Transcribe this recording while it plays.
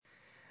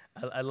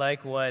I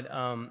like what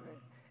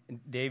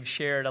Dave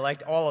shared. I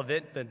liked all of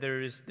it, but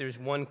there's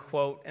one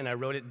quote, and I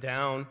wrote it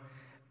down,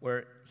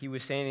 where he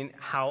was saying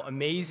how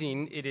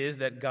amazing it is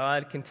that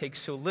God can take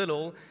so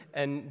little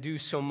and do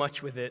so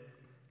much with it.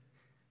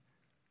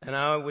 And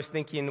I was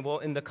thinking, well,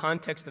 in the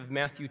context of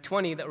Matthew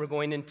 20 that we're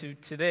going into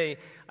today,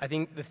 I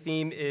think the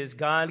theme is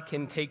God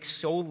can take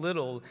so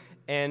little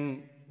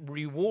and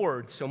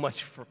reward so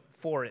much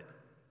for it.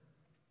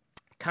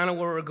 Kind of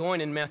where we're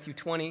going in Matthew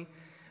 20.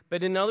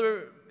 But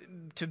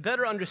to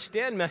better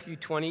understand Matthew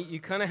 20, you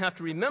kind of have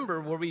to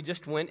remember where we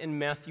just went in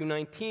Matthew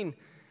 19.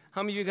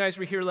 How many of you guys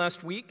were here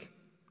last week?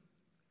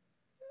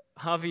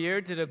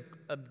 Javier did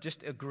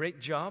just a great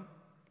job.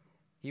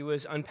 He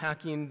was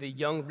unpacking the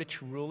young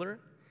rich ruler.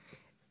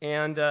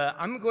 And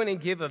I'm going to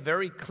give a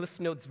very Cliff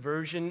Notes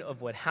version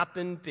of what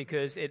happened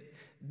because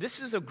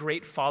this is a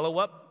great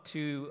follow-up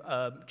to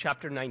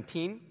chapter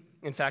 19.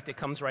 In fact, it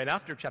comes right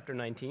after chapter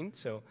 19,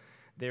 so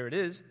there it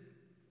is.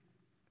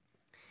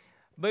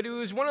 But it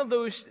was one of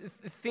those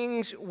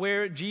things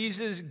where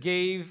Jesus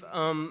gave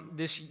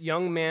this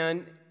young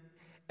man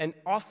an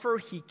offer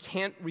he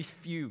can't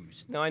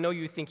refuse. Now, I know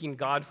you're thinking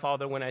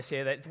Godfather when I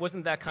say that. It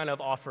wasn't that kind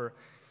of offer.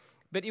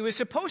 But it was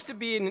supposed to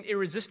be an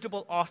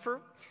irresistible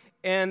offer.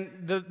 And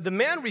the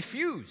man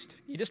refused.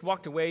 He just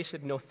walked away,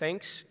 said, no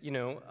thanks,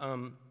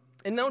 And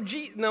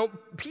now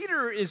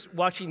Peter is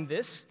watching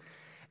this.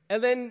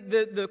 And then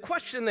the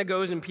question that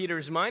goes in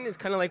Peter's mind is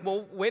kind of like,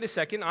 well, wait a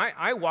second.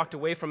 I walked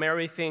away from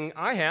everything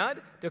I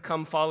had to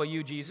come follow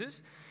you,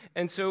 Jesus.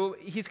 And so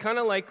he's kind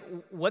of like,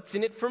 what's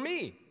in it for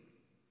me?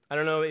 I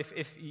don't know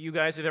if you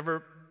guys have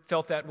ever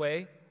felt that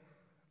way.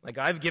 Like,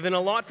 I've given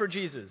a lot for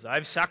Jesus.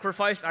 I've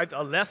sacrificed. I've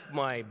left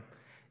my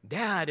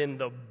dad in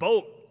the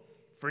boat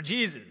for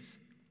Jesus.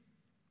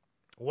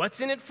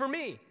 What's in it for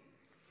me?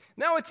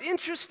 Now, it's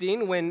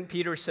interesting when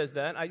Peter says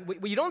that.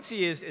 What you don't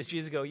see is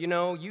Jesus go,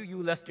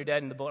 you left your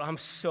dad in the boat. I'm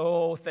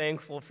so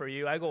thankful for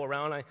you. I go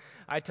around,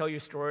 I tell your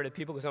story to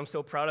people because I'm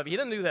so proud of you. He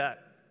doesn't do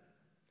that.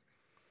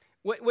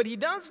 What he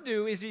does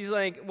do is he's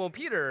like, well,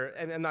 Peter,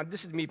 and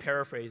this is me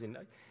paraphrasing,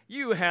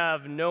 you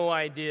have no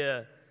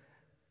idea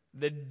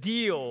the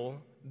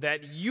deal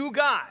that you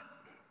got.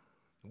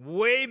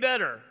 Way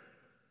better,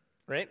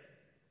 right?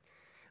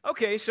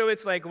 Okay, so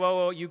it's like,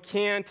 well, you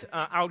can't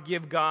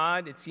outgive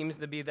God. It seems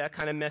to be that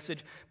kind of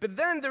message. But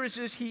then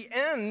he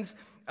ends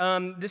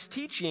this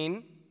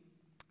teaching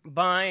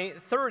by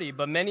 30.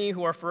 But many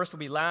who are first will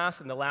be last,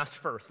 and the last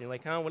first. And you're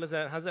like, what is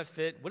that? How does that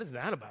fit? What is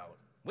that about?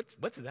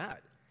 What's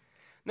that?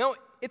 Now,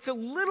 it's a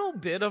little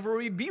bit of a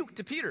rebuke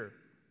to Peter.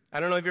 I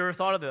don't know if you ever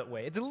thought of it that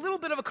way. It's a little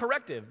bit of a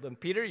corrective.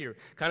 Peter, you're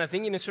kind of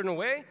thinking a certain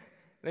way.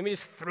 Let me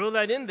just throw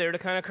that in there to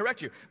kind of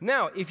correct you.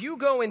 Now, if you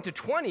go into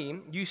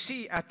 20, you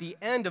see at the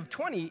end of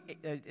 20,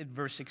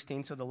 verse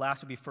 16, so the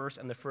last will be first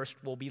and the first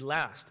will be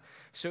last.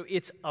 So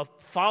it's a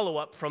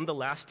follow-up from the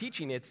last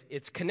teaching.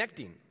 It's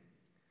connecting.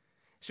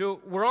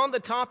 So we're on the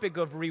topic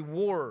of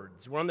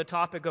rewards. We're on the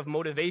topic of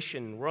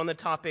motivation. We're on the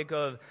topic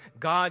of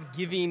God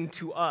giving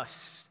to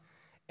us.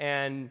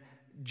 And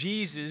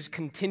Jesus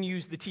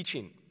continues the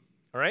teaching.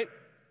 All right?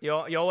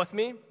 Y'all with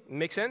me?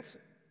 Make sense?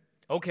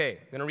 Okay,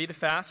 I'm going to read it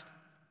fast.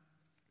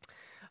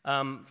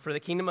 For the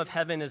kingdom of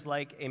heaven is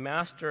like a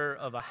master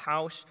of a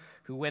house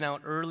who went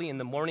out early in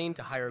the morning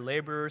to hire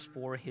laborers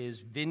for his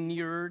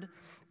vineyard.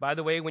 By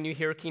the way, when you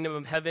hear kingdom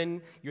of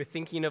heaven, you're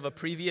thinking of a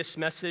previous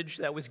message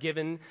that was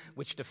given,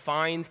 which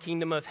defines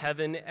kingdom of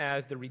heaven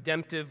as the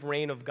redemptive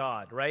reign of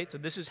God, right? So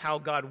this is how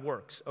God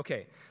works.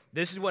 Okay,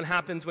 this is what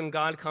happens when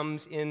God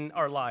comes in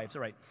our lives.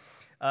 All right,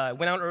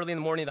 went out early in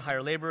the morning to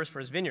hire laborers for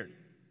his vineyard.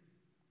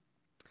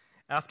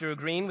 After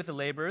agreeing with the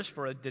laborers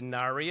for a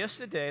denarius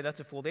a day, that's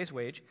a full day's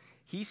wage,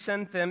 he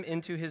sent them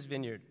into his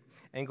vineyard.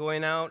 And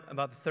going out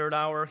about the third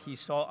hour, he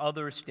saw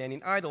others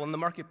standing idle in the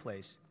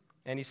marketplace.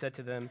 And he said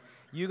to them,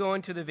 you go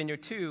into the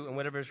vineyard too, and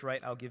whatever is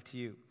right, I'll give to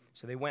you.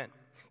 So they went.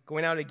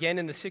 Going out again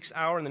in the 6th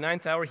hour and the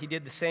 9th hour, he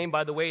did the same.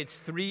 By the way, it's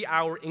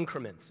 3-hour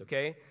increments,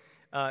 okay?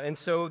 And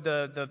so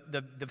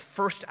the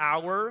first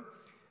hour,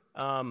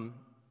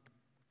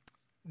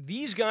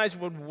 these guys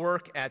would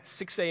work at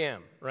 6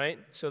 a.m., right?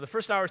 So the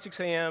first hour, 6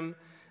 a.m.,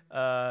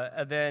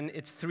 and then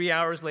it's 3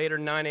 hours later,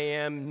 9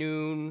 a.m.,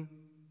 noon,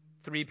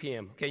 3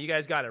 p.m. Okay, you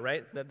guys got it,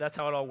 right? That's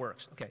how it all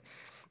works. Okay.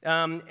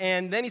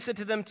 And then he said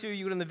to them, too,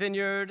 you go in the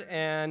vineyard.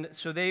 And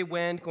so they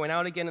went, going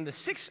out again in the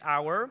 6th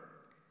hour,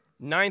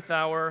 9th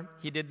hour,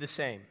 he did the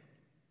same.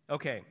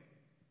 Okay.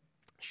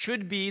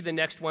 Should be, the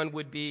next one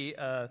would be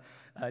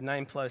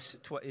 9 plus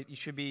 12,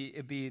 it'd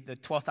be the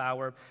 12th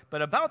hour.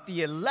 But about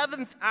the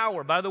 11th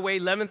hour, by the way,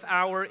 11th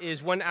hour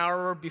is 1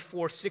 hour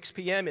before 6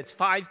 p.m. It's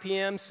 5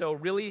 p.m., so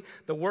really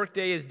the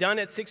workday is done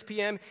at 6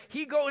 p.m.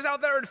 He goes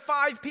out there at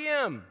 5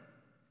 p.m.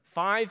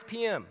 5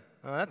 p.m.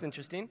 Oh, that's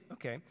interesting.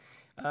 Okay.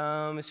 The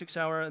 6th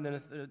hour and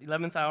then the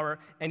 11th hour.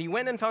 And he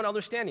went and found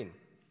others standing.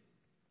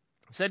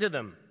 Said to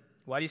them,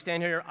 why do you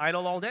stand here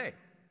idle all day?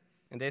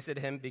 And they said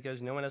to him,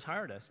 because no one has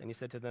hired us. And he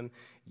said to them,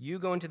 you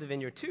go into the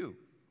vineyard too.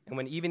 And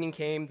when evening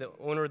came, the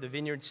owner of the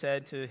vineyard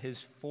said to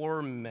his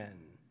foremen,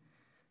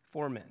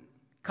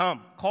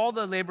 Come, call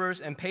the laborers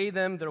and pay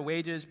them their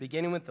wages,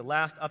 beginning with the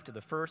last up to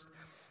the first.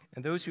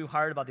 And those who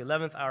hired about the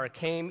 11th hour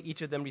came,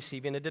 each of them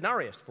receiving a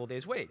denarius, full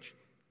day's wage.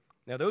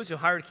 Now those who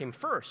hired came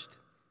first,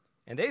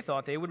 and they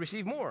thought they would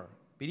receive more.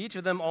 But each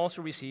of them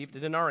also received a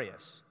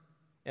denarius.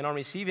 And on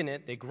receiving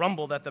it, they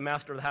grumbled at the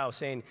master of the house,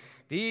 saying,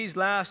 These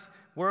last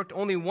worked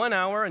only 1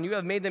 hour, and you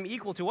have made them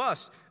equal to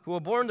us, who were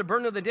borne the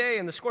burden of the day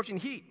and the scorching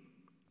heat.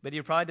 But he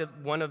replied to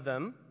one of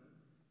them,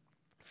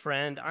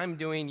 Friend, I'm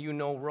doing you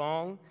no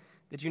wrong.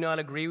 Did you not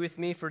agree with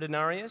me for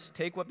denarius?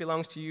 Take what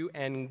belongs to you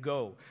and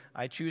go.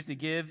 I choose to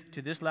give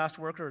to this last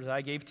worker as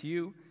I gave to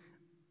you.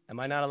 Am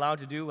I not allowed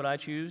to do what I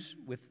choose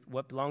with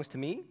what belongs to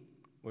me?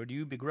 Or do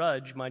you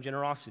begrudge my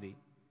generosity?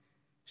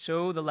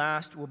 So the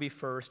last will be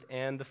first,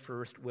 and the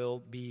first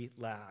will be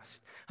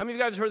last. How many of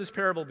you guys have heard this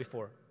parable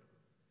before?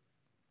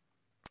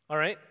 All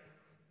right.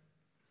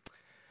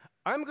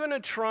 I'm going to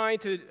try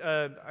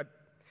to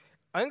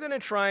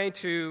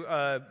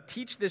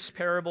teach this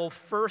parable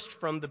first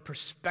from the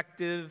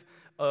perspective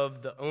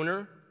of the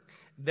owner,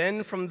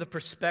 then from the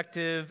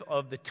perspective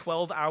of the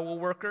 12-hour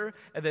worker,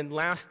 and then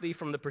lastly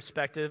from the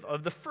perspective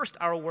of the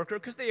first-hour worker,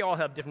 because they all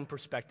have different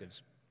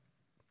perspectives.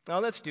 Now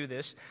let's do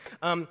this.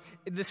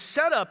 The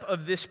setup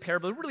of this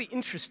parable is really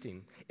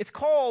interesting. It's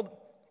called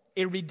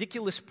a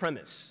ridiculous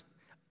premise.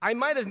 I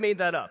might have made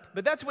that up,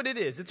 but that's what it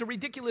is. It's a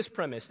ridiculous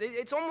premise.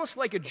 It's almost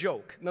like a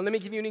joke. Now let me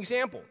give you an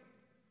example.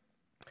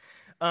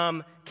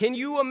 Can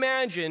you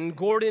imagine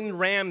Gordon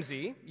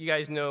Ramsay? You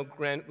guys know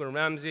Gordon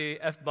Ramsay,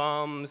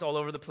 F-bombs all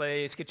over the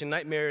place, Kitchen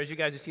Nightmares. You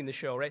guys have seen the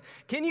show, right?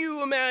 Can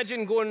you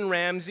imagine Gordon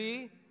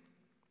Ramsay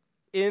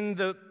in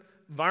the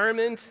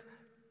environment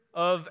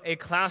of a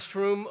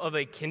classroom of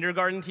a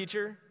kindergarten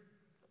teacher,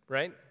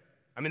 right?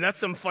 I mean, that's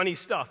some funny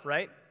stuff,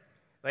 right?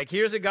 Like,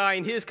 here's a guy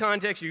in his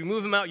context. You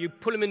move him out. You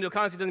put him into a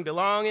context he doesn't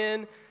belong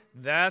in.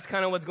 That's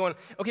kind of what's going on.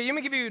 Okay, let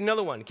me give you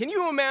another one. Can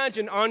you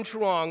imagine An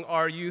Truong,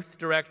 our youth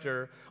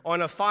director,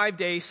 on a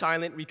 5-day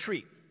silent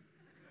retreat?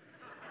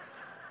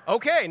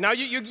 Okay, now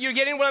you're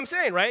getting what I'm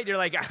saying, right? You're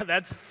like,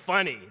 that's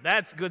funny.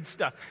 That's good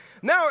stuff.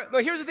 Now,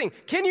 here's the thing.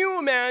 Can you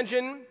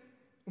imagine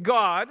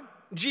God,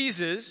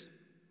 Jesus,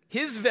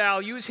 his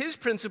values, his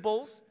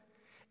principles,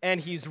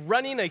 and he's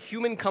running a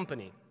human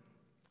company,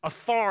 a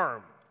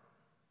farm?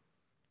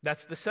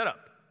 That's the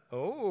setup.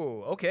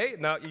 Oh, okay.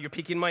 Now you're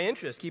piquing my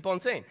interest. Keep on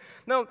saying.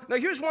 Now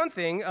here's one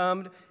thing.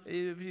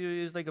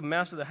 He's like a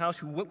master of the house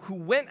who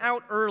went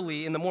out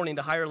early in the morning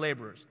to hire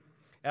laborers.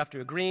 After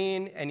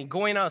agreeing and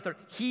going out third,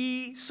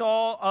 he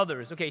saw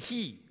others. Okay,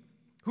 he.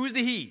 Who's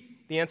the he?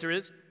 The answer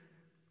is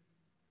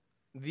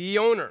the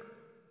owner.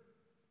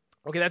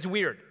 Okay, that's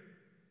weird.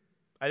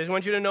 I just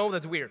want you to know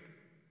that's weird.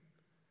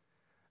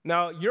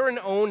 Now, you're an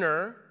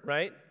owner,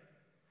 right?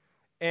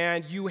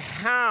 And you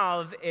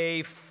have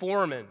a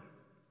foreman.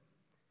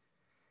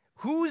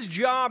 Whose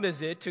job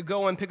is it to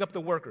go and pick up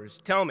the workers?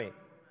 Tell me.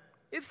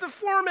 It's the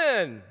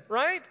foreman,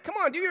 right? Come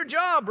on, do your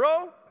job,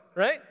 bro,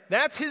 right?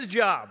 That's his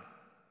job.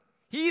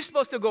 He's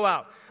supposed to go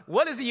out.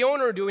 What is the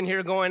owner doing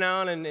here going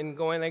out and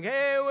going like,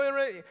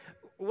 hey,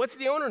 what's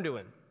the owner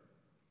doing?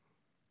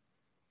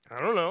 I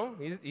don't know.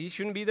 He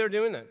shouldn't be there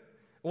doing that.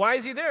 Why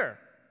is he there?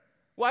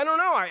 Well, I don't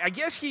know. I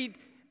guess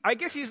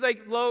he's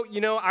like,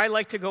 I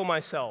like to go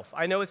myself.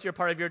 I know it's your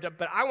part of your job,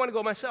 but I want to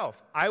go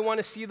myself. I want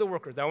to see the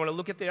workers. I want to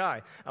look at their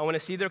eye. I want to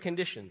see their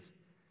conditions.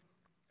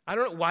 I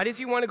don't know. Why does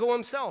he want to go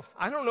himself?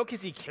 I don't know,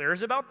 because he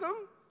cares about them?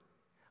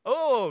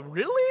 Oh,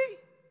 really?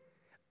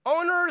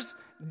 Owners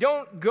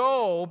don't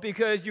go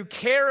because you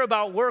care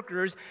about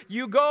workers.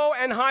 You go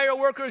and hire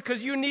workers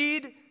because you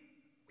need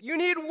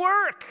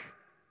work.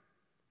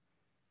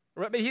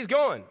 Right? But he's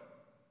going.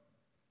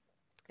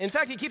 In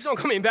fact, he keeps on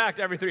coming back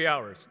every 3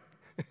 hours.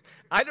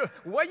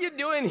 What are you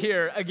doing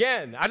here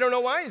again? I don't know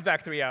why he's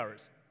back 3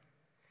 hours.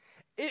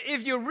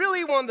 If you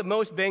really want the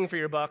most bang for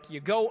your buck, you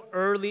go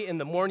early in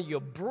the morning, you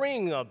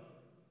bring a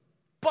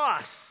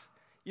bus.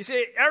 You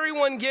say,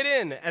 everyone get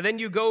in, and then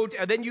you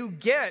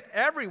get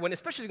everyone,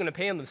 especially if you're going to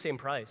pay them the same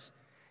price.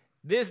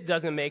 This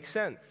doesn't make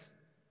sense.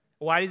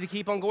 Why does he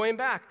keep on going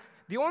back?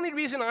 The only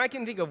reason I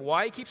can think of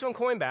why he keeps on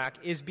going back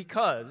is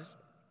because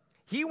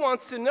he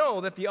wants to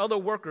know that the other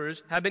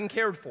workers have been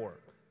cared for.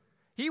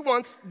 He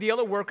wants the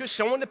other workers,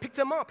 someone to pick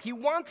them up. He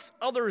wants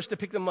others to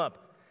pick them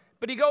up.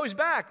 But he goes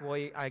back.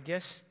 Well, I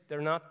guess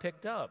they're not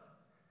picked up.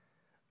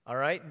 All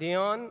right,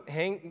 Dion,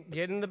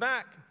 get in the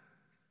back.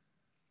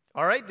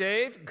 All right,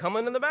 Dave, come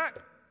in the back.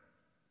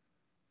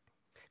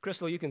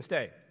 Crystal, you can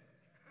stay.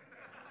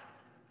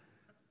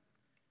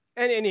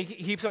 And he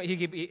keeps on,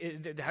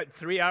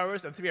 3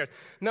 hours of 3 hours.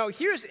 Now,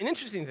 here's an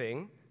interesting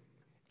thing.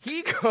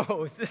 He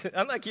goes,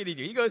 I'm not kidding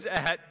you, he goes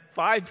at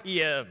 5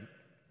 p.m.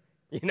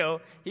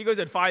 He goes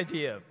at 5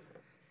 p.m.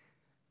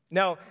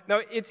 Now,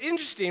 it's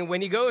interesting,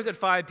 when he goes at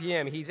 5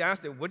 p.m., he's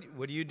asked, what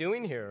are you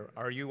doing here?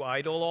 Are you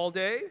idle all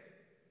day?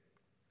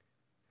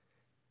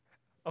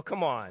 Oh,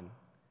 come on.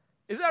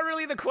 Is that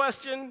really the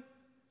question?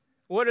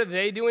 What are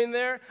they doing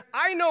there?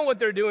 I know what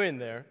they're doing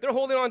there. They're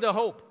holding on to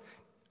hope.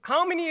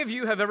 How many of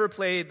you have ever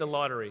played the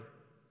lottery?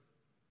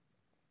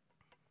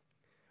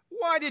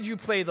 Why did you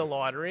play the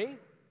lottery?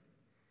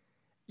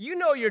 you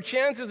know your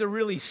chances are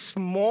really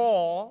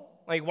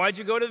small. Like, why'd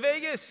you go to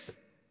Vegas?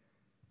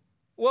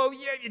 Well,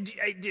 yeah,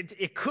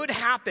 it could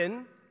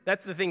happen.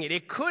 That's the thing.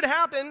 It could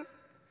happen.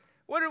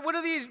 What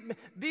are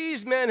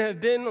these men have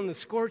been on the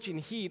scorching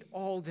heat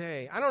all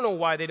day. I don't know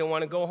why they don't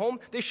want to go home.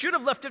 They should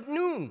have left at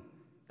noon.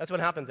 That's what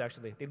happens,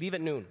 actually. They leave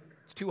at noon.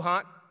 It's too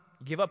hot.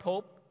 You give up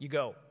hope. You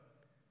go.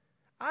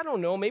 I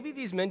don't know. Maybe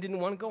these men didn't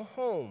want to go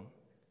home.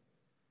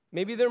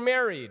 Maybe they're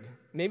married.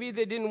 Maybe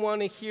they didn't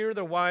want to hear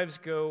their wives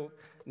go,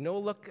 "No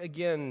luck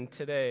again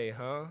today,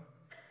 huh?"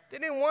 They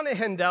didn't want to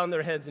hand down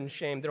their heads in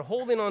shame. They're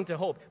holding on to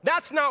hope.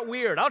 That's not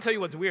weird. I'll tell you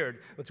what's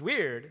weird. What's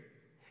weird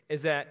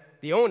is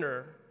that the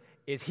owner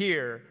is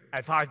here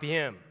at 5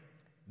 p.m.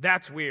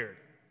 That's weird.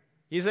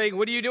 He's like,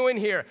 "What are you doing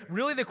here?"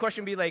 Really, the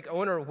question would be like,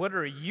 "Owner, what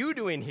are you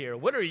doing here?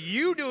 What are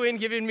you doing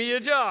giving me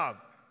a job?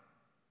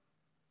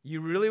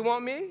 You really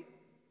want me?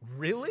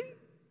 Really?"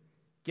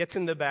 Gets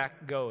in the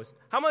back, goes.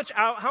 How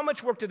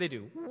much work do they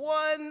do?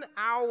 1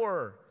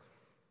 hour.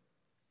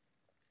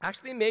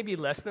 Actually, maybe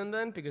less than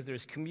then because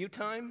there's commute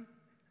time.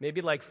 Maybe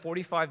like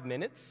 45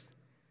 minutes.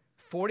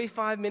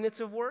 45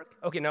 minutes of work?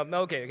 Okay, now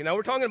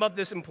we're talking about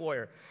this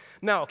employer.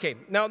 Now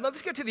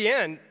let's get to the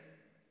end.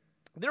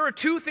 There are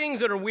two things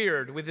that are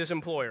weird with this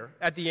employer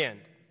at the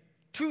end.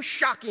 Two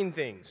shocking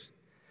things.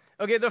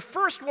 Okay, the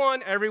first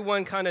one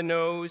everyone kind of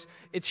knows.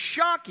 It's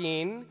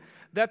shocking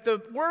that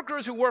the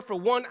workers who work for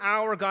 1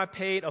 hour got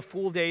paid a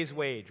full day's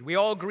wage. We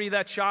all agree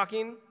that's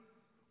shocking?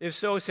 If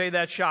so, say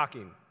that's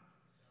shocking.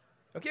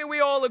 Okay, we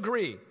all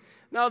agree.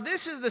 Now,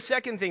 this is the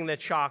second thing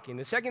that's shocking.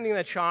 The second thing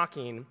that's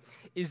shocking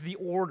is the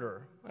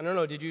order. I don't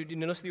know, did you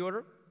notice the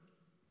order?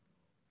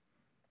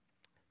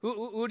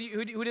 Who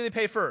did they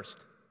pay first?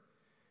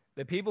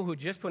 The people who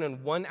just put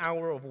in 1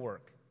 hour of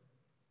work.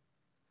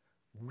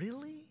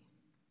 Really?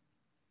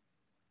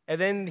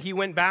 And then he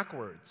went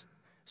backwards.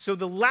 So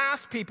the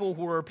last people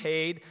who were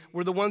paid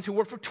were the ones who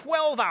worked for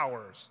 12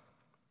 hours.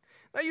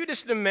 Now, you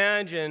just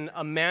imagine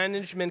a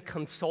management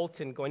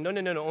consultant going, no,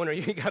 owner,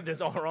 you got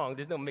this all wrong.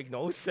 This don't make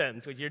no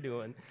sense what you're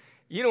doing.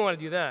 You don't want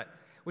to do that.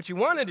 What you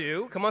want to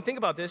do, come on, think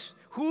about this.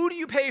 Who do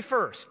you pay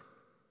first?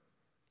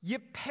 You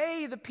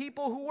pay the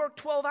people who work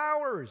 12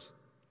 hours.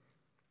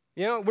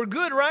 You know, we're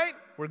good, right?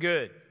 We're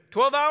good.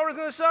 12 hours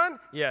in the sun?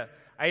 Yeah.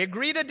 I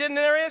agree to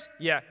denarius?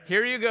 Yeah,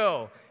 here you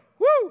go.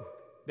 Woo!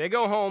 They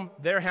go home.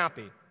 They're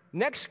happy.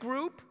 Next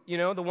group,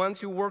 the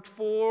ones who worked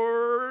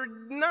for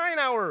 9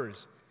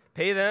 hours.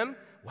 Pay them.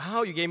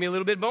 Wow, you gave me a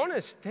little bit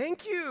bonus.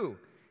 Thank you.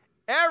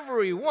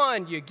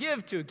 Everyone you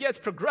give to gets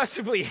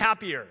progressively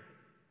happier.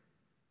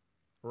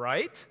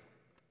 Right?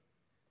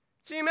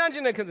 So you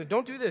imagine that,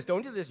 don't do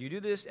this, you do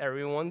this.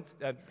 Everyone,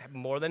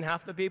 more than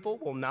half the people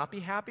will not be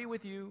happy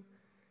with you.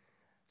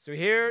 So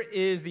here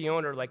is the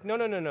owner like,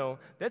 no.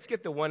 Let's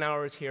get the 1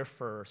 hours here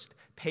first.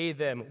 Pay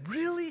them.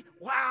 Really?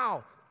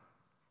 Wow.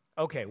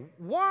 Okay,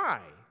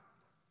 why?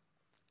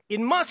 It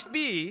must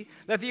be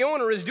that the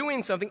owner is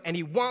doing something and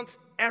he wants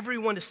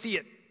everyone to see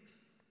it.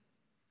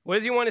 What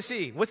does he want to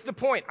see? What's the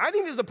point? I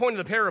think this is the point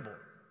of the parable.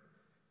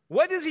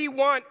 What does he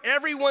want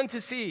everyone to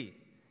see?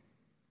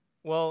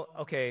 Well,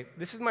 okay,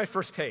 this is my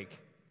first take.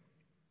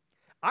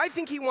 I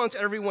think he wants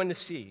everyone to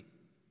see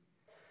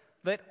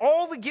that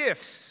all the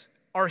gifts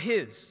are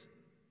his,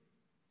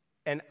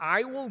 and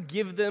I will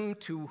give them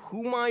to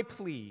whom I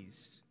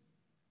please.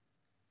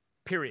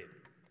 Period.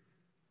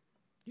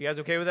 You guys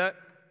okay with that?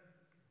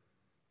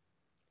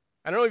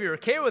 I don't know if you're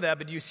okay with that,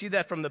 but do you see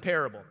that from the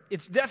parable?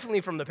 It's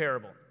definitely from the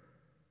parable.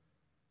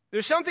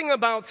 There's something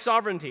about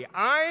sovereignty.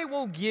 I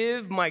will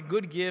give my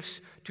good gifts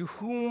to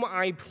whom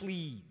I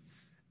please.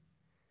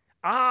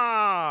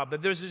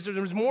 But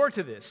there's more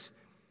to this.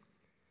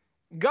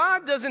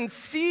 God doesn't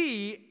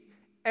see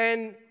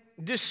and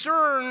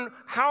discern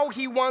how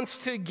he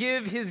wants to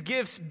give his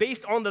gifts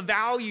based on the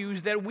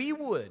values that we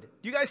would.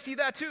 Do you guys see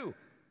that too?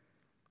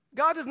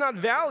 God does not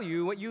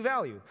value what you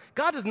value.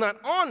 God does not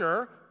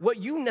honor what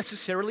you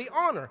necessarily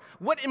honor.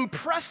 What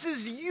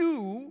impresses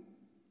you,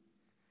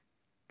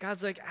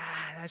 God's like,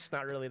 that's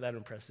not really that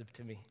impressive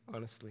to me,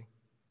 honestly.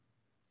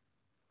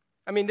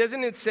 I mean,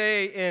 doesn't it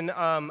say in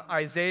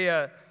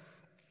Isaiah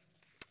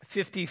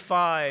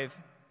 55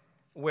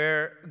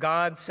 where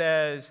God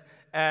says,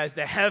 as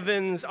the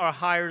heavens are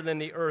higher than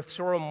the earth,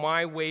 so are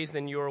my ways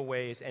than your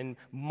ways, and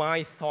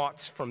my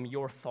thoughts from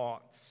your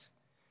thoughts.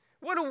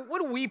 What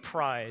do we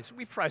prize?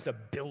 We prize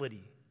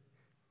ability.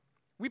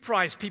 We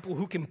prize people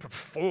who can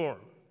perform.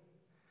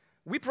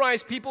 We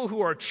prize people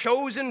who are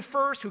chosen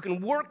first, who can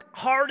work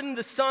hard in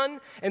the sun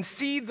and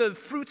see the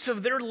fruits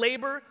of their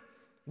labor.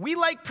 We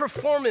like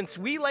performance.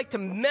 We like to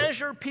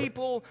measure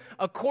people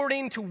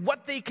according to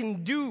what they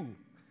can do.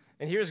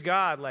 And here's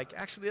God like,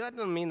 actually, that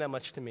doesn't mean that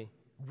much to me.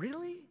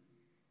 Really?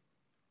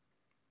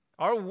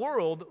 Our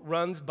world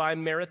runs by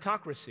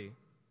meritocracy.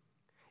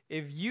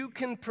 If you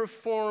can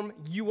perform,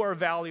 you are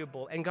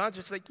valuable. And God's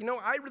just like,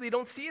 I really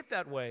don't see it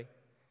that way.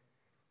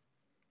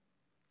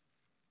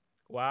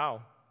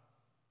 Wow.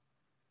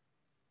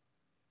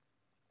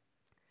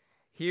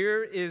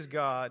 Here is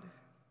God,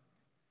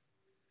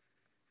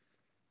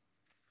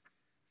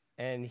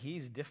 and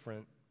he's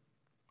different.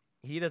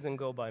 He doesn't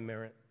go by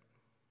merit.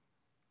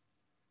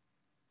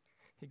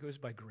 He goes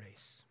by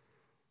grace.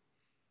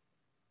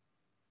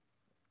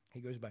 He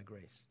goes by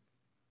grace.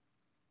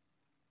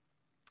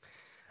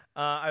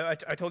 I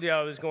told you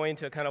I was going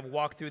to kind of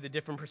walk through the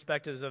different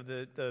perspectives of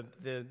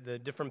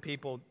the different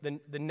people.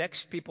 The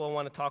next people I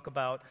want to talk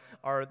about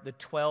are the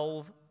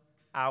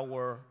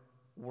 12-hour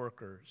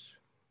workers.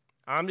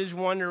 I'm just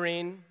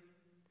wondering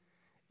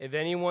if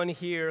anyone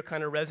here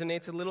kind of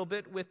resonates a little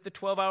bit with the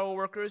 12-hour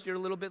workers. You're a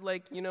little bit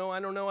like, I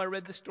don't know, I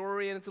read the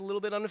story and it's a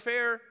little bit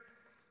unfair.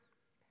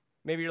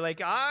 Maybe you're like,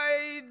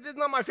 this is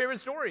not my favorite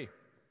story.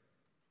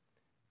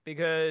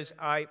 Because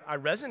I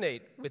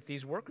resonate with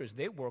these workers.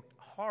 They worked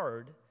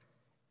hard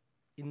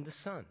in the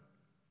sun.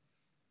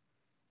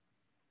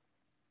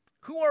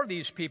 Who are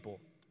these people?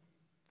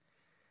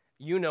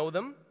 You know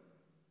them.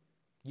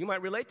 You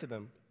might relate to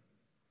them.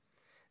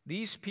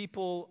 These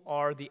people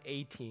are the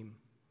A-Team.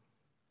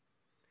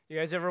 You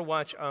guys ever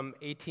watch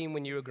A-Team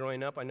when you were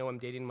growing up? I know I'm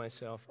dating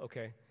myself.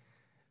 Okay.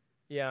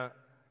 Yeah.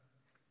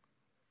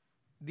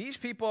 These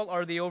people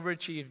are the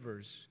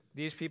overachievers.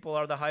 These people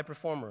are the high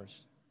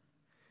performers.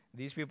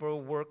 These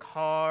people work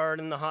hard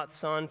in the hot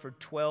sun for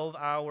 12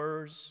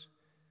 hours,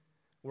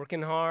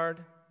 working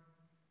hard.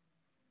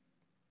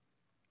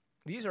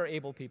 These are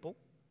able people.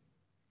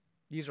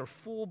 These are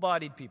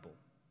full-bodied people.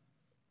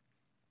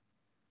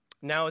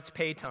 Now it's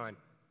pay time.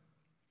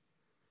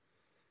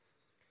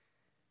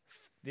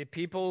 The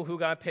people who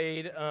got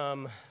paid,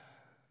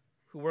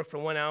 who work for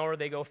 1 hour,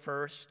 they go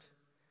first.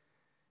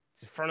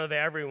 It's in front of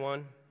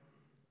everyone.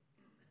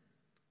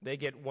 They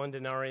get 1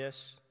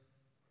 denarius.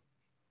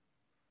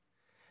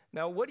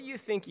 Now, what are you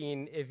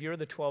thinking if you're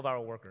the 12-hour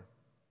worker?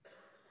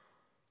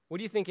 What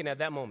are you thinking at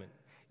that moment?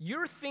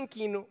 You're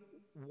thinking,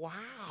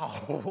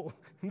 wow,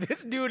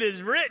 this dude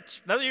is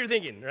rich. That's what you're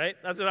thinking, right?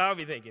 That's what I'll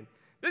be thinking.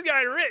 This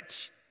guy's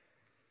rich.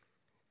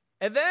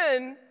 And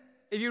then,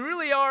 if you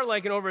really are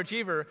like an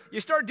overachiever,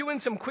 you start doing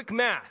some quick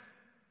math.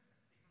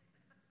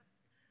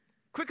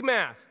 Quick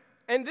math.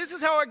 And this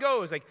is how it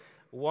goes. Like,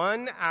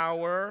 1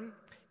 hour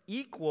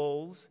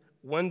equals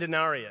 1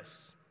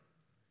 denarius.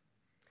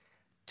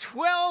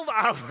 12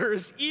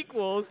 hours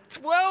equals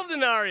 12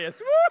 denarius.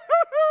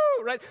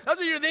 Woo-hoo-hoo! Right? That's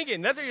what you're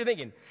thinking. That's what you're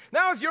thinking.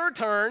 Now it's your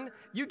turn.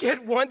 You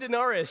get 1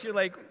 denarius. You're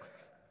like,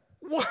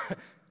 what?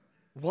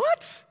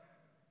 What?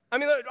 I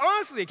mean,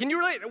 honestly, can you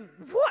relate?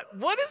 What?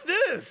 What is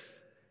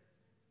this?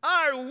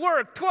 I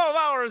worked 12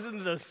 hours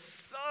in the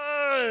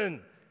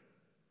sun.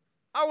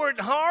 I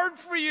worked hard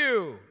for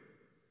you.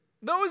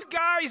 Those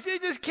guys, they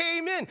just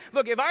came in.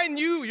 Look, if I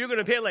knew you were going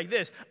to pay it like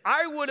this,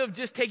 I would have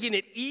just taken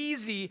it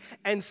easy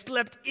and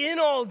slept in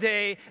all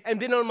day and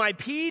been on my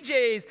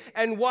PJs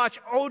and watched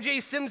O.J.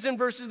 Simpson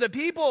versus the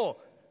People.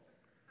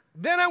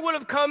 Then I would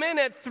have come in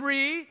at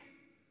 3,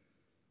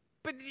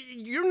 but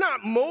you're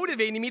not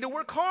motivating me to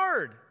work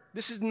hard.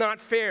 This is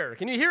not fair.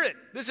 Can you hear it?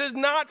 This is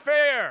not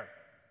fair.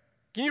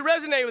 Can you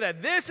resonate with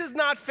that? This is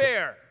not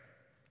fair.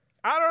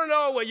 I don't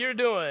know what you're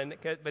doing,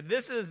 but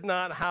this is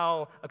not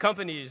how a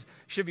company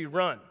should be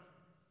run.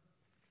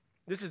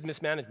 This is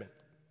mismanagement.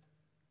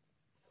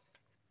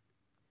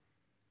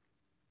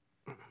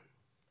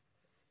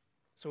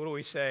 So what do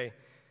we say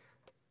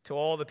to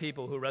all the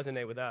people who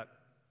resonate with that?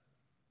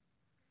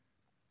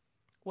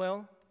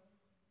 Well,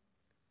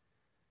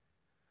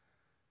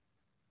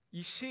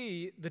 you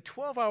see, the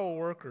 12-hour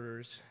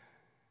workers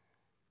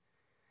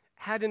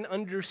had an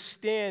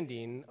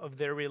understanding of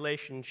their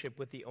relationship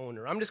with the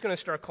owner. I'm just going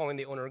to start calling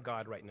the owner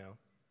God right now.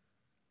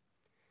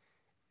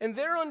 And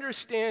their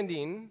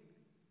understanding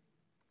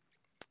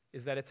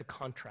is that it's a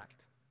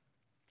contract,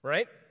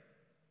 right?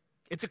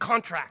 It's a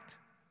contract.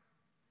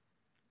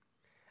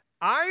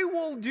 I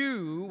will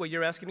do what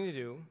you're asking me to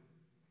do,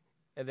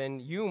 and then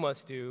you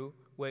must do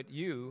what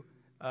you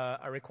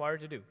are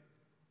required to do.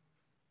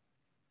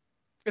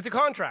 It's a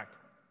contract.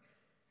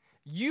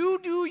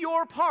 You do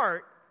your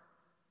part,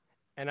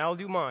 and I'll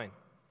do mine.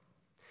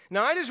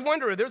 Now, I just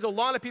wonder if there's a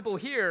lot of people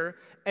here,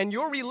 and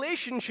your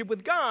relationship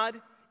with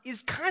God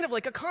is kind of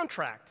like a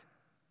contract.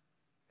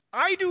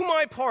 I do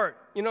my part.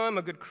 I'm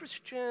a good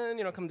Christian.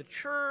 Come to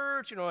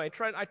church. I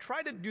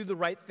try to do the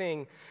right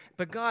thing.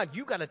 But God,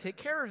 you got to take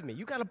care of me.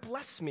 You got to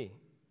bless me.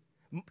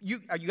 You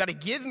got to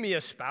give me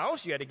a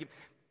spouse. You got to give.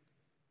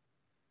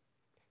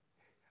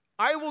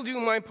 I will do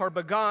my part,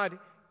 but God,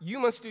 you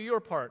must do your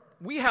part.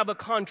 We have a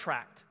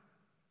contract.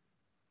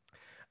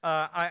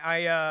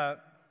 I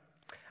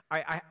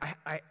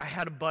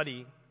had a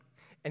buddy,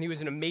 and he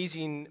was an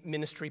amazing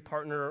ministry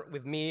partner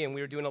with me, and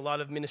we were doing a lot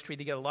of ministry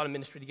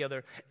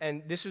together.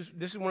 And this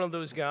is one of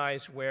those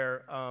guys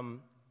where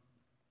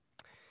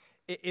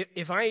he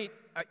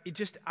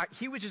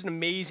was just an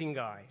amazing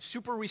guy,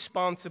 super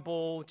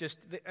responsible, just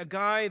a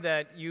guy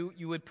that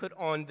you would put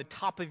on the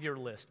top of your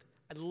list.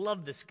 I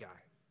love this guy,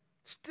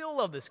 still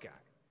love this guy.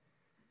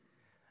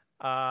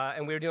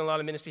 And we were doing a lot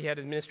of ministry. He had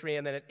his ministry,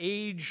 and then at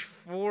age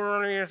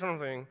 40 or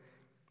something,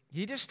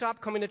 he just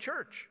stopped coming to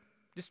church,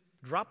 just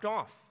dropped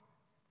off.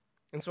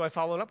 And so I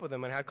followed up with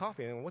him and had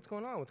coffee. And what's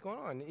going on? What's going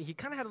on? And he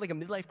kind of had like a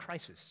midlife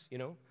crisis,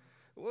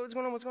 What's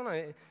going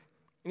on?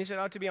 And he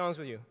said, to be honest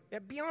with you. Yeah,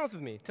 be honest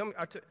with me. Tell me.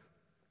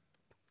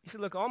 He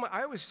said, look,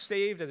 I was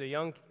saved as a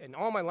young, and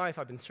all my life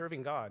I've been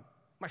serving God.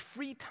 My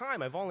free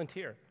time, I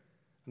volunteer.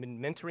 I've been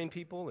mentoring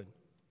people.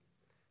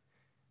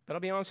 But I'll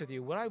be honest with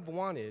you, what I've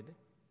wanted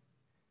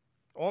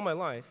all my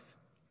life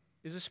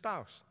is a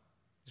spouse.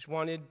 Just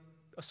wanted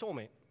a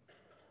soulmate.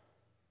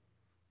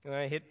 And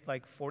I hit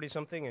like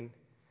 40-something, and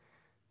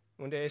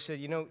one day I said,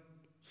 he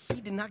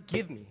did not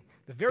give me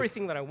the very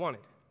thing that I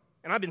wanted.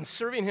 And I've been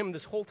serving him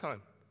this whole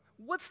time.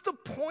 What's the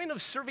point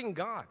of serving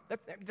God?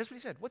 That's what he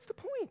said. What's the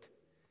point?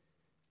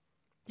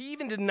 He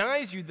even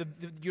denies you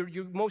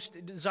your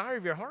most desire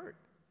of your heart.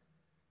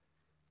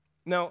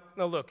 Now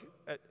look,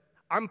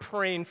 I'm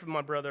praying for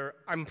my brother.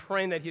 I'm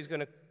praying that he's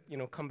going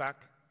to, come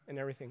back and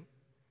everything.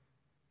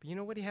 But you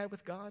know what he had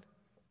with God?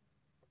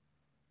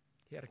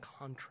 He had a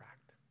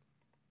contract.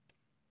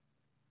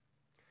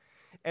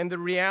 And the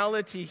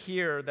reality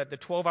here that the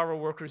 12-hour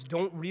workers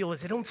don't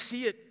realize, they don't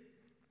see it.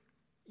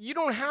 You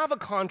don't have a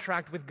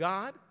contract with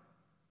God.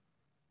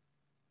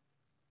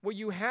 What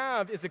you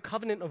have is a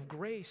covenant of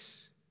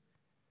grace.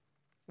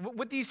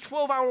 What these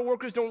 12-hour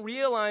workers don't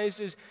realize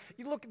is,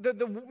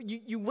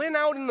 you went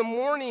out in the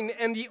morning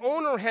and the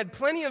owner had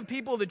plenty of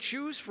people to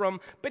choose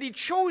from, but he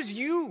chose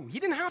you. He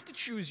didn't have to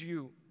choose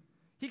you.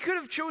 He could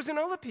have chosen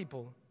other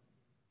people.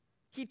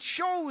 He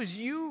chose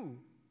you.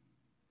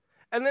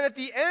 And then at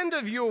the end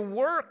of your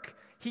work,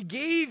 he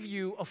gave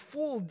you a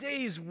full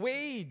day's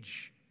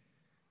wage.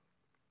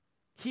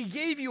 He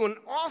gave you an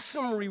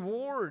awesome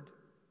reward.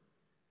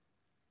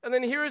 And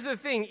then here's the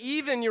thing,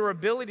 even your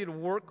ability to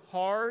work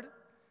hard,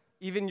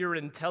 even your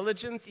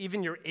intelligence,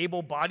 even your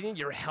able-bodied,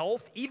 your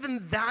health,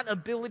 even that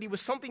ability was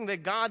something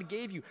that God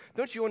gave you.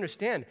 Don't you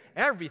understand?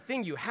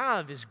 Everything you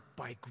have is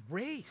by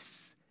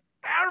grace.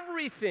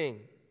 Everything.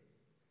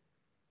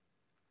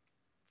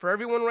 For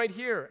everyone right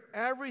here,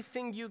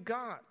 everything you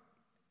got,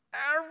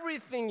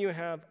 everything you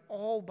have,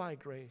 all by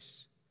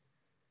grace.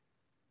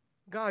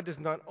 God does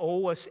not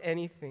owe us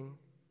anything,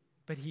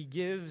 but he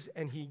gives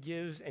and he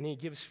gives and he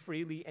gives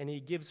freely and he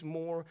gives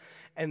more.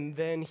 And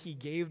then he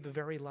gave the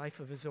very life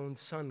of his own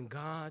son.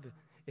 God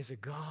is a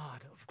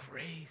God of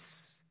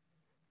grace.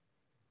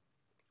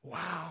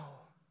 Wow.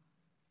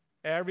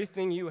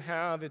 Everything you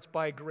have, it's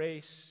by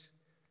grace.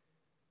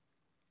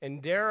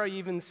 And dare I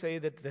even say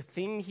that the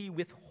thing he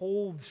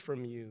withholds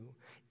from you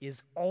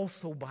is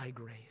also by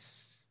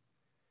grace.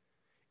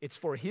 It's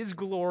for his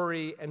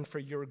glory and for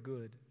your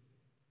good.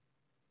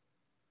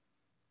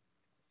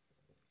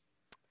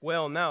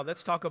 Well, now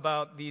let's talk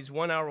about these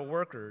 1-hour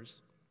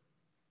workers.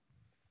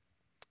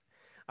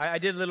 I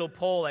did a little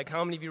poll, like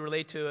how many of you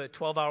relate to a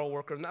 12-hour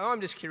worker? Now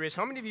I'm just curious,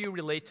 how many of you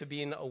relate to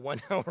being a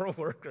 1-hour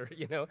worker?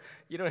 You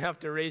don't have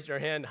to raise your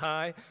hand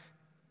high.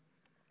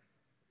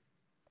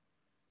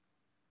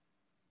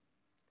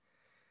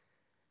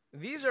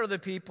 These are the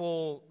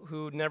people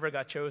who never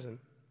got chosen.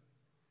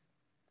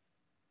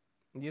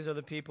 These are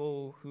the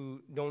people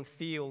who don't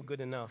feel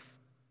good enough.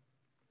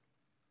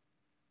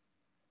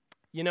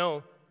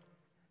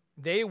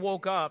 They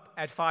woke up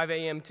at 5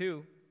 a.m.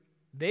 too.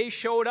 They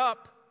showed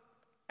up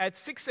at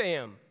 6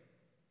 a.m.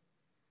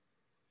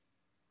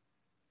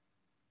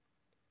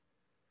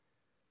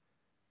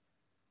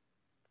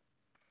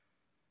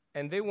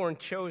 And they weren't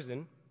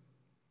chosen.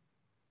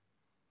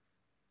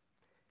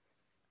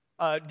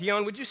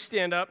 Dion, would you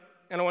stand up?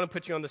 I don't want to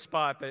put you on the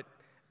spot, but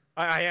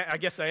I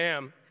guess I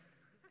am.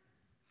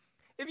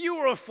 If you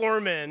were a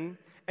foreman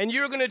and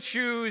you were going to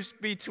choose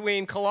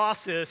between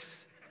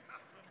Colossus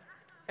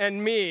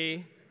and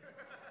me,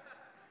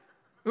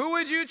 who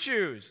would you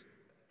choose?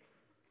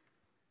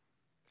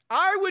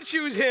 I would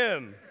choose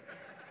him.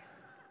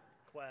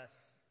 Quest.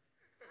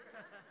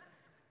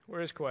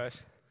 Where is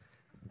Quest?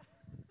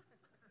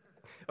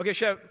 Okay,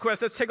 Chef,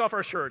 Quest, let's take off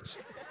our shirts.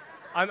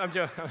 I'm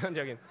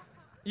joking.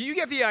 You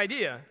get the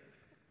idea.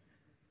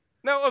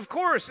 Now, of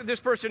course,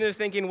 this person is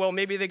thinking, well,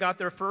 maybe they got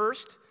there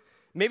first.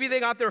 Maybe they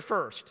got there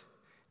first.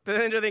 But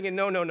then they're thinking,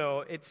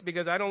 no, it's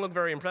because I don't look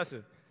very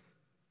impressive.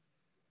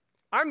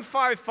 I'm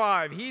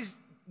 5'5". He's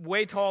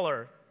way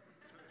taller.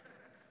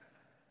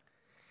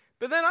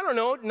 But then, I don't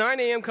know, 9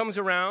 a.m. comes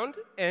around,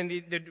 and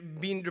they're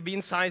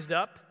being sized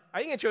up.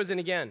 I get chosen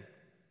again.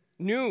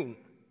 Noon.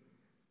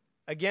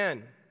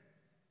 Again.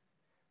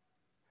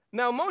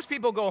 Now, most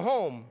people go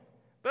home,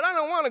 but I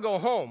don't want to go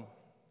home.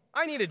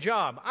 I need a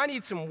job. I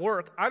need some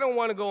work. I don't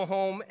want to go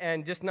home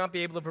and just not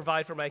be able to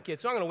provide for my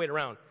kids, so I'm going to wait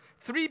around.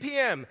 3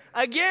 p.m.,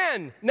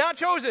 again, not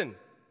chosen.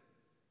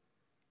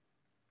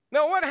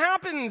 Now, what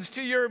happens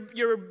to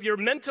your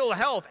mental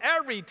health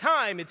every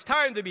time it's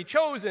time to be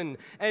chosen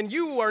and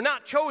you are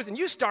not chosen?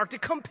 You start to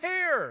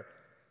compare.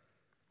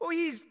 Well,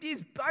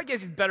 I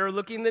guess he's better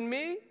looking than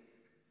me.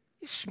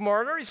 He's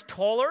smarter. He's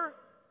taller.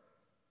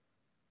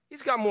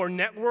 He's got more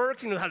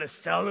networks. He knows how to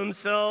sell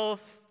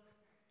himself.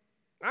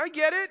 I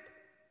get it.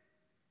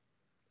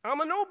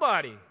 I'm a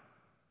nobody.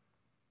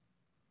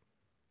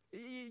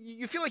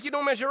 You feel like you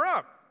don't measure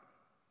up.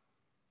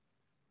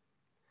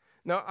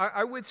 Now,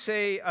 I would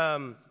say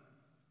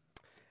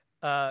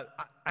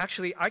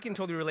Actually, I can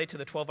totally relate to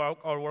the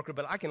 12-hour worker,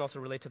 but I can also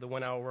relate to the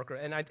 1-hour worker.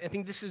 And I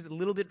think this is a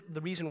little bit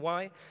the reason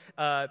why.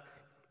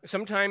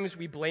 Sometimes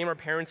we blame our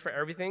parents for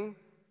everything.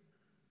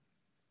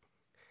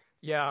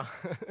 Yeah.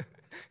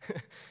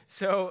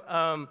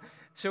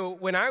 So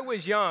when I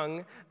was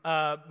young,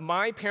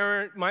 my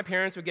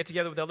parents would get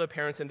together with other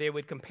parents and they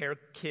would compare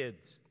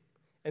kids.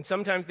 And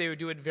sometimes they would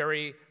do it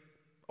very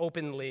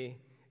openly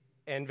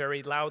and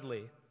very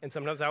loudly. And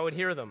sometimes I would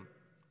hear them.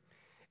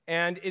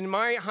 And in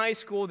my high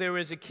school, there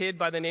was a kid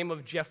by the name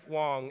of Jeff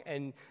Wong.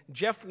 And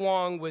Jeff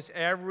Wong was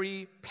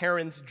every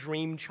parent's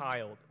dream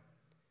child.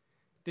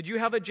 Did you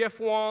have a Jeff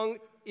Wong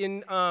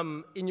in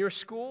your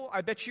school?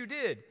 I bet you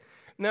did.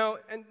 Now,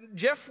 and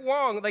Jeff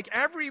Wong, like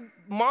every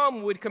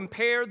mom would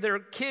compare their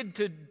kid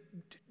to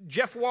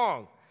Jeff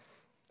Wong.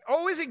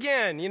 Always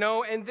again,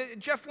 and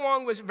Jeff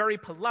Wong was very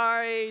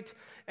polite,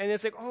 and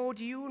it's like, oh,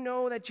 do you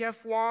know that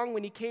Jeff Wong,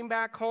 when he came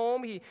back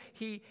home,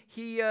 he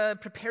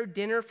prepared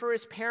dinner for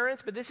his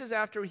parents, but this is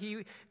after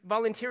he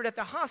volunteered at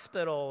the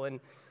hospital, and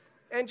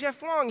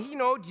Jeff Wong,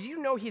 do you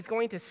know he's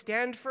going to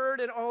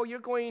Stanford, and oh, you're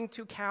going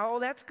to Cal,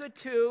 that's good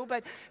too,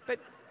 but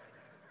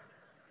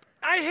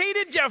I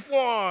hated Jeff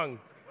Wong.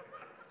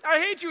 I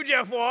hate you,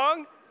 Jeff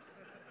Wong.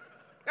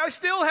 I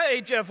still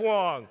hate Jeff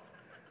Wong.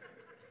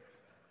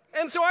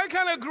 And so I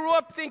kind of grew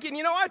up thinking,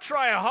 I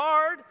try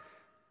hard,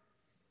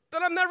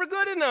 but I'm never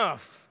good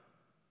enough.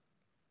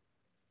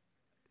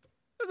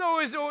 There's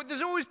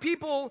always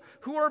people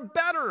who are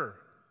better.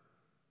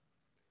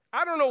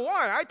 I don't know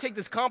why. I take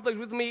this complex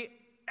with me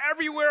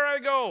everywhere I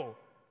go.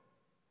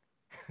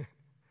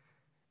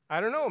 I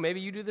don't know. Maybe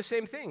you do the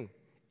same thing.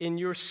 In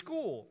your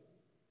school,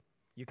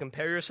 you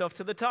compare yourself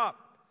to the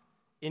top.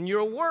 In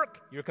your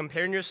work, you're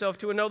comparing yourself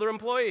to another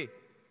employee.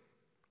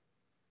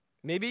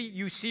 Maybe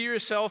you see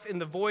yourself in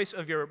the voice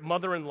of your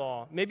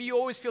mother-in-law. Maybe you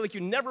always feel like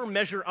you never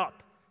measure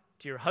up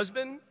to your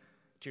husband,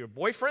 to your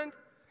boyfriend,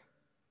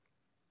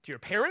 to your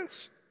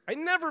parents. I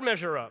never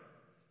measure up.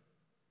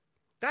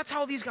 That's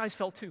how these guys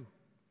felt too.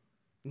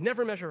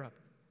 Never measure up.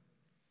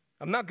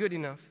 I'm not good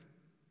enough.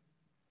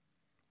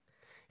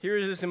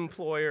 Here's this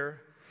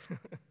employer.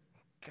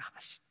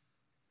 Gosh,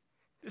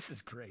 this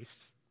is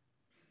grace.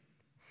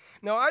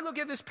 Now, I look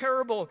at this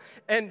parable,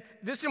 and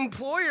this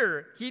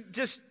employer,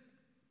 he's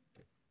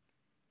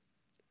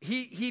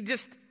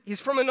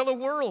from another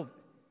world.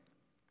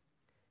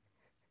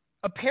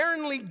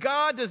 Apparently,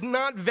 God does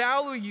not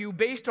value you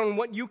based on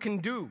what you can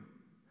do,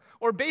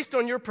 or based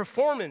on your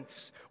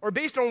performance, or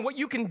based on what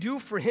you can do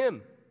for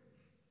Him.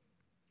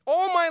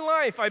 All my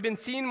life, I've been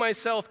seeing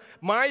myself,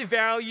 my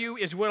value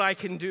is what I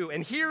can do.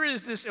 And here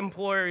is this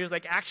employer, he's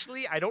like,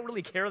 actually, I don't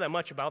really care that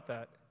much about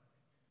that.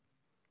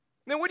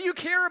 Then what do you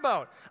care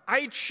about?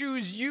 I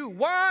choose you.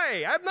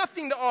 Why? I have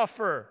nothing to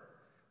offer.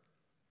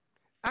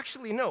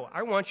 Actually, no.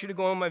 I want you to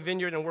go on my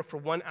vineyard and work for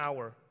 1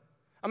 hour.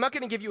 I'm not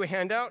going to give you a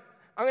handout.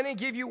 I'm going to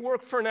give you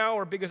work for an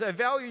hour because I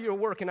value your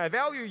work and I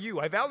value you.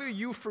 I value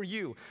you for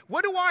you.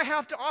 What do I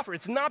have to offer?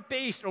 It's not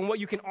based on what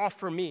you can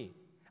offer me.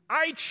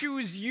 I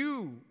choose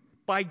you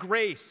by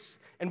grace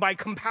and by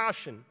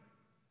compassion.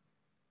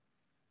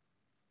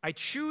 I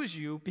choose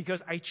you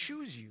because I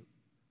choose you.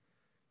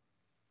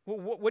 Well,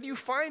 what do you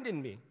find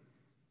in me?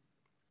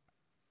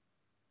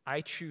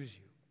 I choose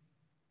you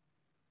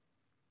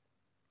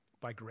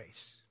by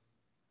grace.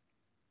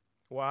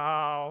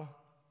 Wow.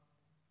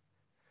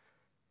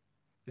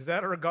 Is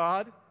that our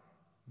God?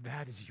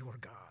 That is your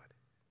God.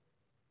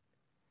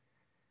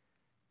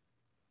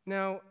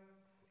 Now,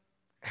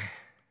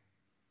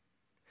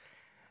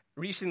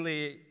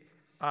 recently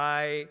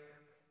I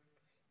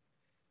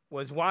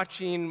was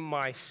watching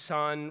my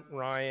son,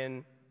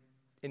 Ryan,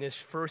 in his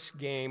first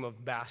game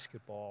of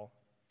basketball.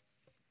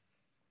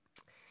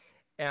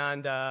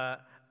 And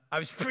I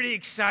was pretty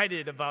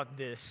excited about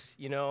this,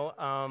 And,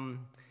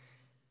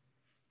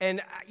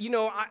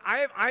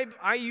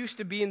 I used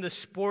to be in the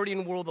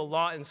sporting world a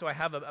lot, and so I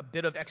have a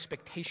bit of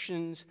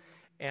expectations.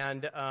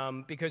 And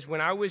because when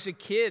I was a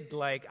kid,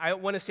 I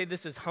want to say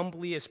this as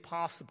humbly as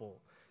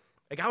possible.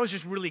 I was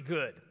just really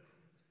good.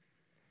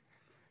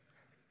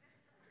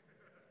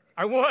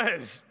 I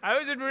was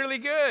really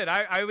good.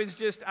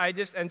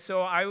 And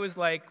so I was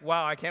like,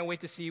 wow, I can't wait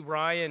to see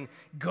Ryan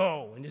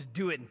go and just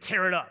do it and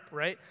tear it up,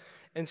 right?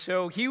 And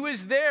so he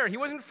was there. He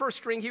wasn't first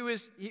string. He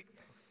was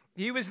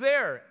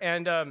there.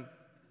 And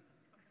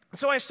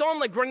so I saw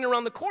him running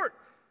around the court.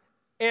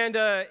 And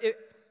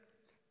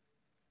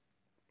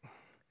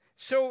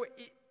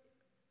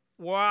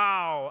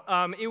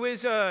wow.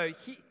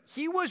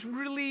 He was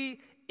really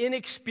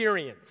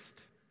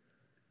inexperienced.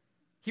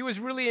 He was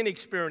really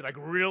inexperienced,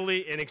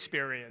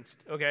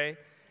 okay?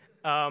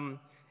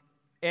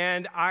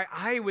 And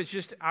I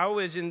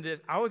was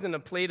in a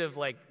plate of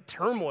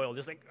turmoil,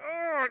 just like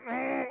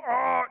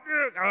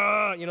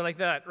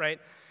that, right?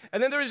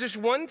 And then there was this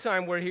one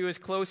time where he was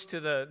close to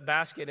the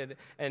basket,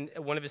 and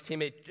one of his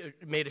teammates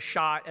made a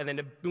shot, and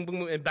then boom, boom,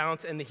 boom, and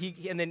bounced, and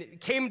then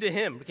it came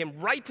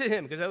right to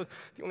him, because that was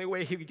the only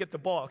way he could get the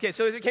ball. Okay,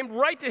 so it came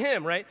right to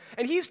him, right?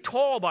 And he's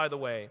tall, by the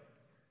way.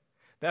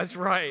 That's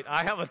right.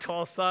 I have a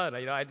tall son.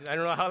 I don't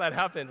know how that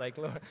happened.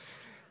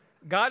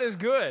 God is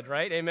good,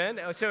 right? Amen?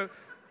 So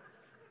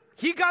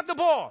he got the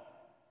ball,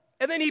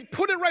 and then he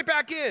put it right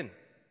back in.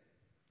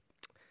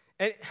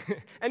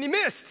 And he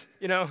missed,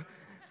 And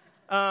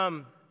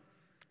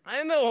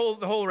the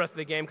whole rest of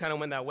the game kind of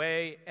went that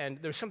way, and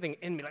there's something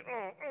in me like,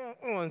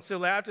 And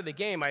so after the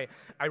game, I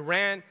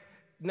ran,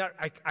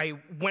 I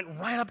went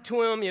right up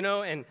to him,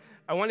 and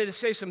I wanted to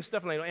say some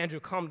stuff, and like, Andrew,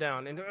 calm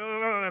down, and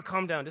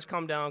calm down, just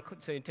calm down,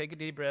 so take a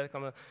deep breath,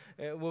 calm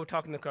down. We'll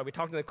talk in the car. We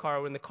talked in the car,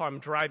 we're in the car, I'm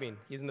driving,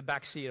 he's in the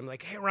back seat, I'm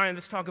like, hey, Ryan,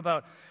 let's talk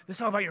about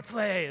your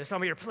play, Yeah, let's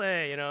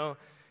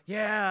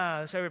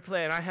have your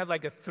play. And I had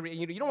like a 3,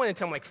 you don't want to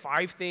tell him like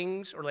 5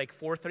 things or like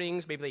 4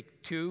 things, maybe like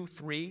 2,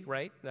 3,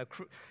 right?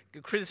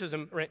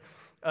 Criticism, right?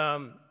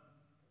 And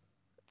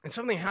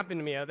something happened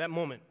to me at that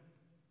moment.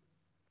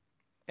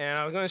 And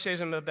I was going to say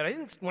something, but I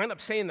didn't wind up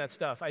saying that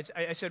stuff.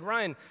 I said,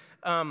 Ryan,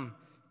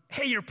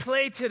 hey, your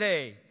play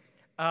today.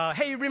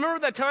 Hey, you remember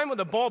that time when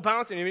the ball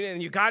bounced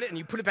and you got it and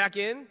you put it back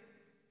in?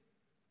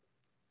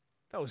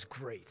 That was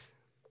great.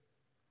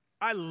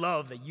 I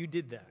love that you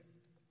did that.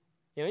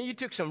 You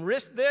took some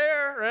risk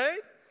there, right?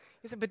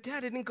 He said, but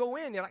Dad, it didn't go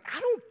in. You're like, I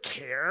don't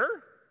care.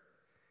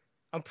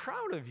 I'm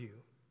proud of you.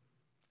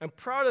 I'm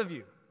proud of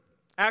you.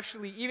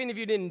 Actually, even if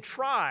you didn't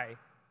try,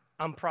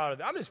 I'm proud of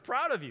you. I'm just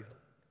proud of you.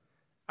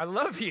 I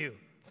love you.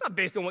 It's not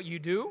based on what you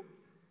do.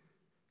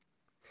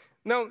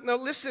 Now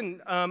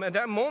listen, at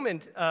that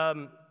moment, there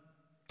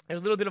was a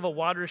little bit of a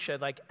watershed.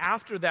 Like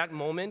after that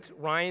moment,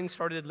 Ryan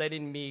started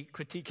letting me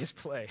critique his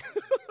play.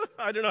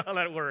 I don't know how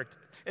that worked.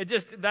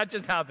 That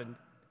just happened.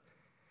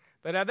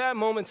 But at that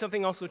moment,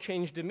 something also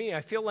changed in me.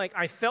 I felt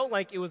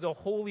like it was a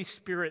Holy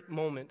Spirit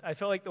moment. I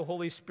felt like the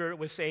Holy Spirit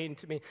was saying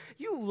to me,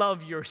 you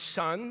love your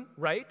son,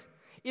 right?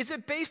 Is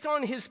it based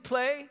on his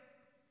play?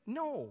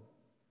 No.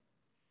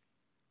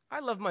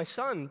 I love my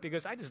son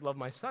because I just love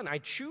my son. I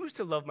choose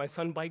to love my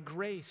son by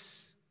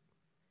grace.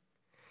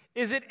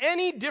 Is it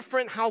any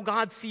different how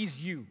God sees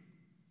you?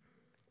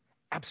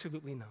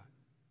 Absolutely not.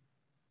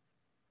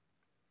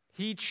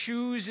 He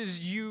chooses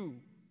you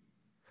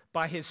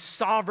by his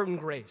sovereign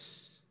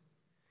grace.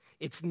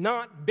 It's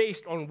not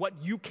based on what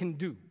you can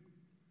do.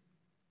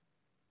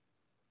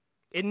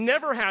 It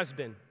never has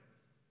been.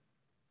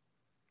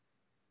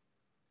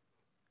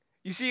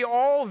 You see,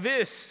 all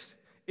this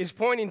is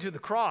pointing to the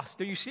cross.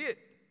 Do you see it?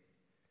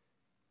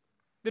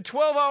 The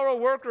 12-hour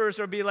workers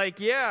will be like,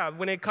 yeah,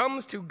 when it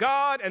comes to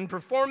God and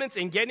performance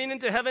and getting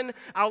into heaven,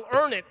 I'll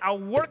earn it. I'll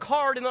work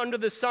hard and under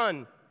the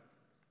sun.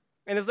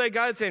 And it's like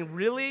God saying,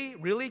 really?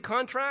 Really,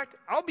 contract?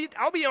 I'll be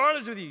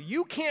honest with you.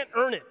 You can't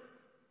earn it.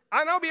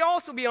 And I'll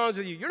also be honest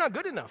with you. You're not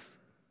good enough.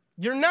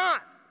 You're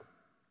not.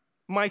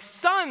 My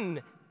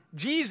son,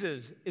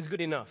 Jesus, is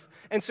good enough.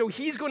 And so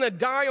he's going to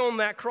die on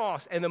that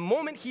cross. And the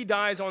moment he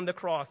dies on the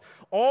cross,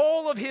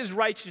 all of his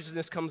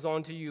righteousness comes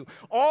onto you.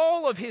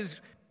 All of his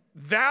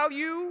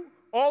value,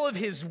 all of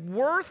his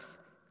worth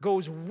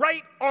goes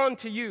right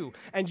onto you.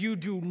 And you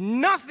do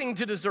nothing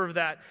to deserve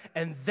that.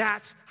 And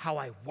that's how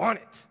I want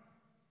it.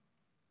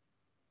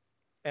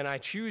 And I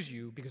choose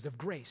you because of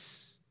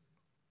grace.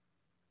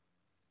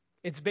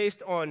 It's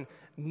based on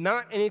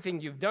not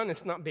anything you've done.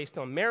 It's not based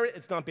on merit.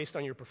 It's not based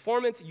on your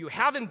performance. You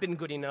haven't been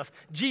good enough.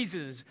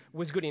 Jesus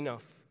was good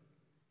enough.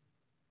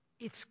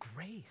 It's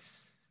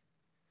grace.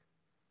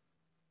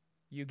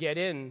 You get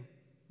in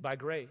by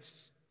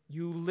grace.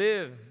 You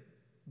live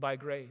by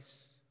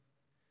grace.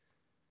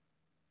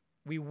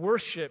 We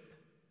worship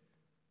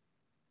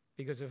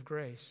because of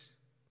grace.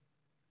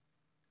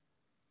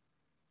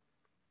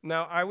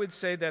 Now, I would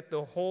say that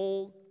the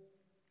whole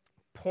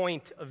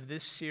point of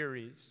this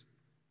series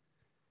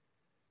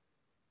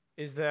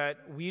is that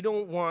we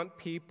don't want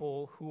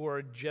people who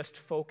are just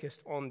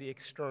focused on the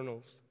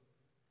externals.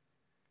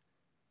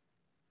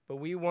 But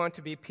we want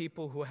to be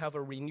people who have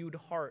a renewed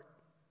heart,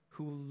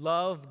 who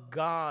love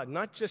God,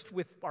 not just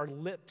with our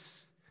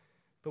lips,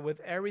 but with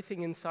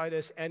everything inside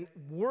us, and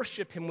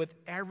worship Him with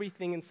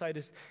everything inside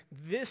us.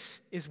 This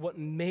is what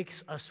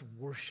makes us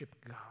worship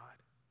God.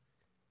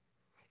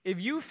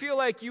 If you feel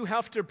like you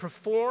have to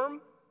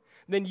perform,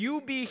 then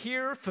you be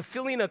here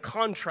fulfilling a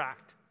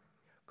contract.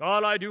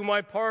 God, I do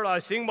my part, I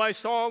sing my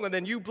song, and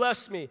then you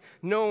bless me.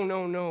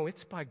 No,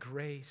 it's by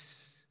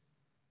grace.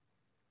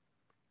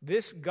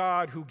 This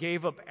God who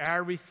gave up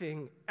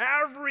everything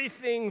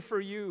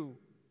for you,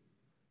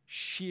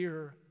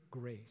 sheer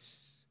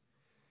grace.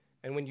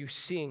 And when you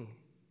sing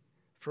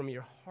from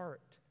your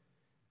heart,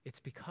 it's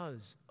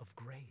because of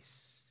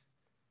grace.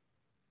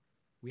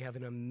 We have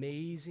an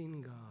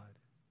amazing God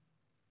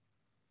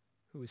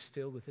who is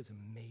filled with His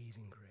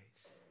amazing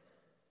grace.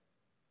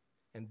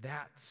 And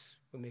that's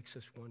what makes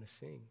us want to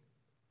sing.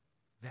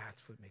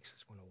 That's what makes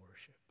us want to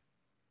worship.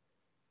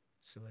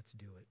 So let's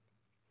do it.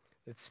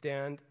 Let's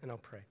stand and I'll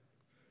pray.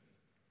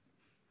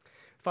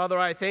 Father,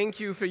 I thank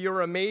you for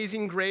your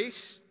amazing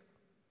grace.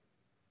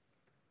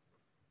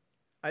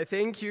 I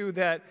thank you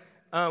that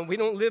we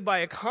don't live by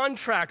a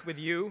contract with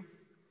you,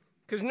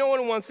 because no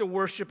one wants to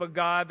worship a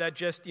God that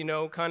just,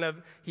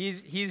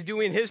 he's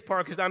doing his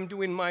part because I'm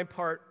doing my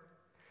part.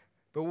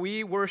 But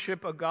we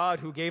worship a God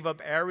who gave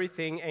up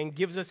everything and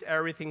gives us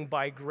everything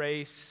by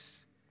grace.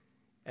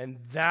 And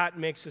that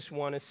makes us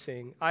want to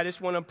sing. I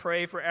just want to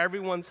pray for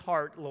everyone's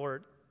heart,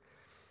 Lord,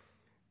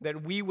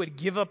 that we would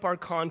give up our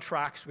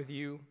contracts with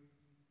you,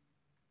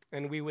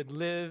 and we would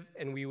live,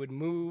 and we would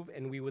move,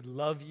 and we would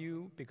love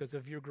you because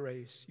of your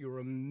grace, your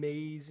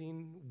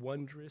amazing,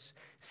 wondrous,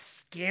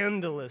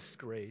 scandalous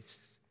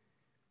grace.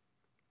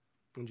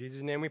 In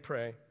Jesus' name we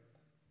pray.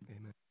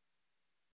 Amen.